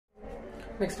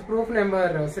Next, proof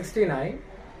number 69.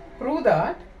 Prove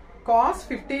that cos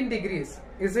 15 degrees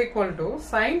is equal to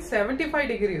sin 75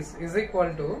 degrees is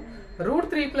equal to root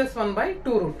 3 plus 1 by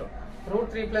 2 root 2.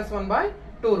 Root 3 plus 1 by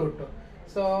 2 root 2.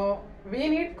 So, we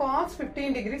need cos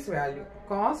 15 degrees value.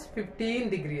 Cos 15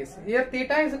 degrees. Here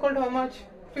theta is equal to how much?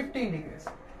 15 degrees.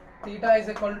 Theta is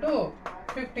equal to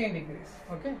 15 degrees.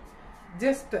 Okay.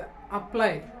 Just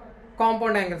apply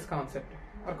compound angles concept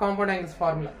or compound angles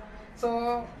formula.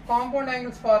 So, compound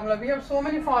angles formula, we have so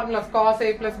many formulas, cos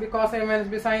A plus B, cos A minus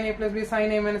B, sin A plus B,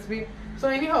 sin A minus B. So,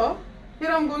 anyhow, here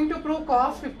I am going to prove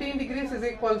cos 15 degrees is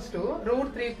equals to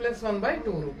root 3 plus 1 by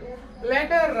 2 root 2.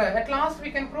 Later, at last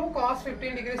we can prove cos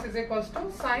 15 degrees is equals to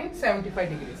sin 75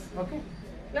 degrees. Okay.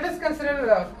 Let us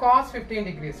consider cos 15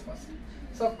 degrees first.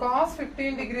 So, cos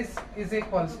 15 degrees is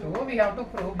equals to, we have to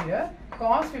prove here,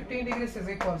 cos 15 degrees is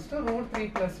equals to root 3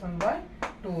 plus 1 by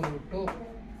 2 root 2.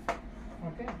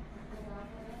 Okay.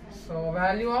 So,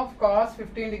 value of cos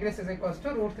 15 degrees is equals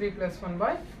to root 3 plus 1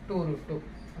 by 2 root 2.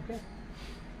 Okay.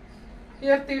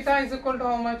 Here theta is equal to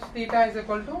how much? Theta is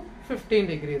equal to 15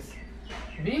 degrees.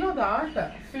 We know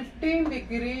that 15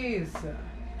 degrees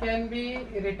can be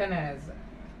written as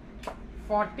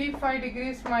 45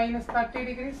 degrees minus 30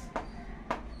 degrees.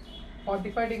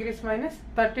 45 degrees minus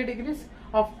 30 degrees.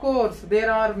 Of course,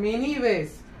 there are many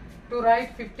ways to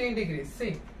write 15 degrees.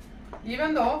 See,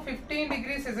 even though 15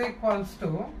 degrees is equals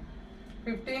to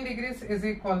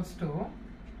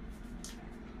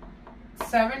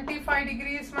 75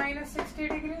 degrees minus 60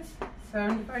 degrees,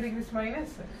 75 degrees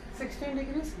minus 16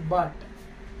 degrees, but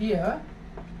here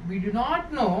we do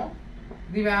not know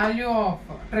the value of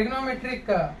trigonometric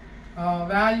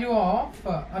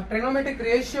trigonometric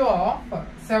ratio of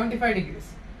 75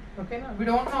 degrees. Okay, now we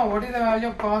don't know what is the value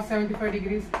of cos 75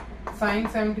 degrees, sin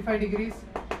 75 degrees,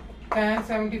 tan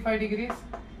 75 degrees.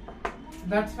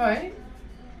 That's why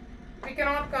we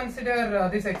cannot consider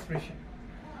this expression.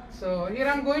 So here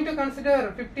I am going to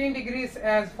consider 15 degrees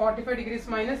as 45 degrees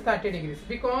minus 30 degrees,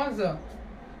 because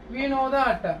we know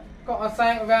that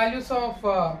values of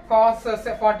cos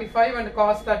 45 and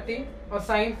cos 30 or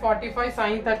sin 45,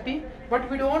 sin 30, but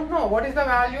we don't know what is the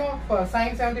value of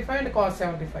sin 75 and cos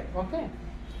 75. Okay.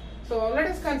 So let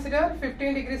us consider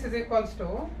 15 degrees is equals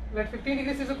to, 15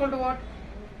 degrees is equal to what?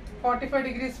 45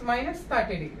 degrees minus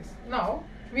 30 degrees. Now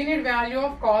we need value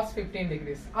of cos 15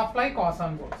 degrees. Apply cos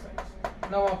on both sides.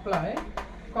 Now apply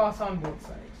cos on both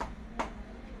sides.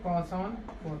 Cos on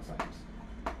both sides.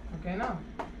 Okay, now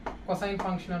cosine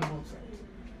function on both sides.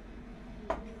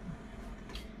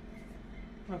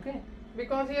 Okay,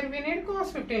 because here we need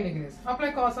cos 15 degrees.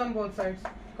 Apply cos on both sides.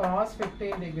 Cos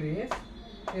 15 degrees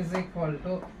is equal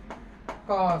to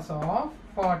cos of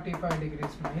 45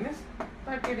 degrees minus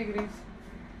 30 degrees.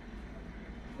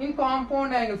 In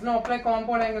compound angles, now apply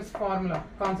compound angles formula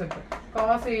concept.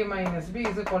 Cos A minus B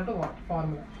is equal to what?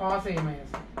 Formula. Cos A minus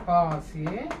B. Cos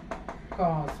A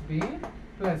cos B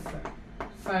plus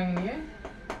sin A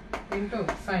into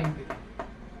sin B.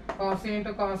 Cos A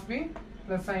into cos B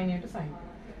plus sin A into sin B.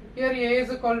 Here A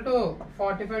is equal to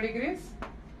 45 degrees,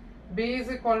 B is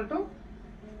equal to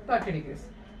 30 degrees.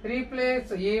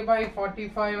 Replace A by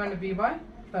 45 and B by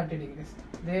 30 degrees.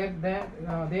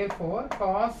 Therefore,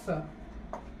 cos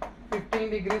 15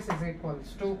 degrees is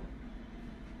equals to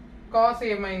cos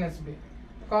A minus B,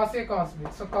 cos A cos B.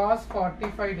 So cos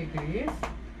 45 degrees,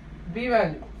 B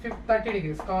value 30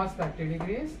 degrees, cos 30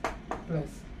 degrees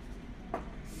plus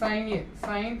sin A,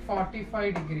 sin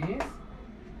 45 degrees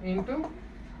into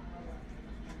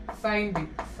sin B,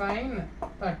 sin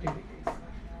 30 degrees.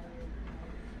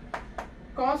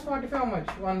 Cos 45 how much?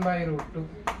 1 by root 2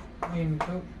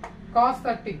 into cos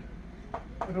 30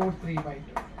 root 3 by 2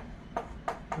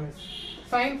 plus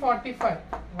sin 45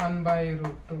 1 by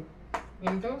root 2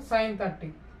 into sin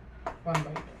 30 1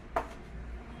 by 2.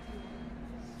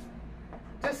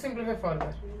 Just simplify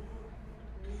further.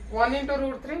 1 into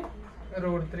root 3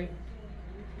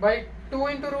 by 2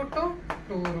 into root 2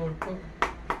 root 2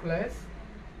 plus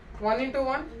 1 into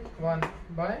 1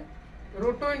 by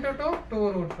root 2 into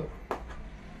 2 root 2.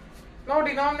 Now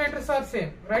denominators are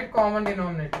same, right? Common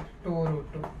denominator 2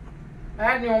 root 2.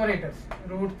 Add numerators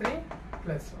root 3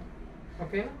 plus 1.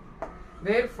 Okay.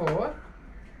 Therefore,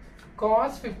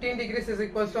 cos 15 degrees is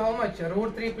equals to how much?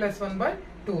 Root 3 plus 1 by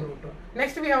 2 root 2.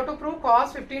 Next we have to prove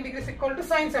cos 15 degrees equal to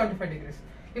sin 75 degrees.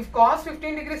 If cos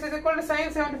 15 degrees is equal to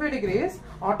sin 75 degrees,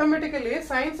 automatically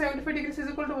sin 75 degrees is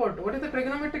equal to what? What is the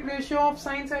trigonometric ratio of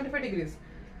sin 75 degrees?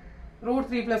 Root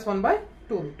 3 plus 1 by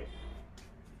 2 root 2.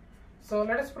 So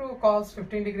let us prove cos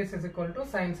 15 degrees is equal to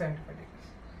sin 75 degrees.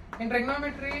 In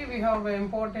trigonometry, we have an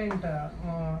important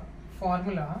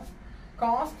formula.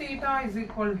 Cos theta is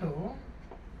equal to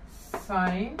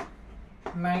sine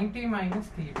 90 minus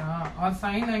theta, or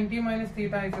sine 90 minus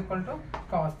theta is equal to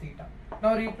cos theta.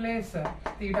 Now replace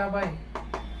theta by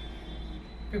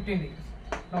 15 degrees.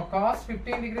 Now cos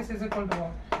 15 degrees is equal to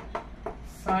what?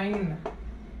 Sine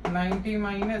 90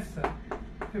 minus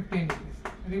 15 degrees.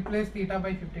 Replace theta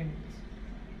by 15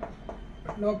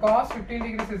 degrees. Now cos 15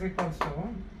 degrees is equals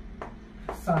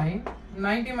to sine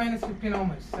 90 minus 15, how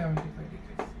much? 75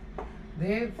 degrees.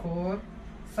 Therefore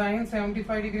sine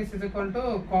 75 degrees is equal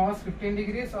to cos 15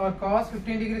 degrees, or cos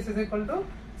 15 degrees is equal to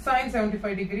sine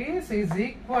 75 degrees is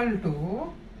equal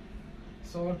to,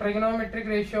 so trigonometric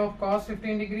ratio of cos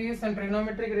 15 degrees and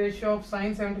trigonometric ratio of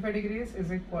sine 75 degrees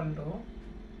is equal to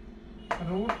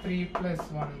root 3 plus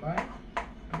 1 by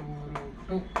 2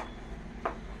 root 2.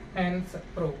 Hence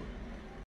proved.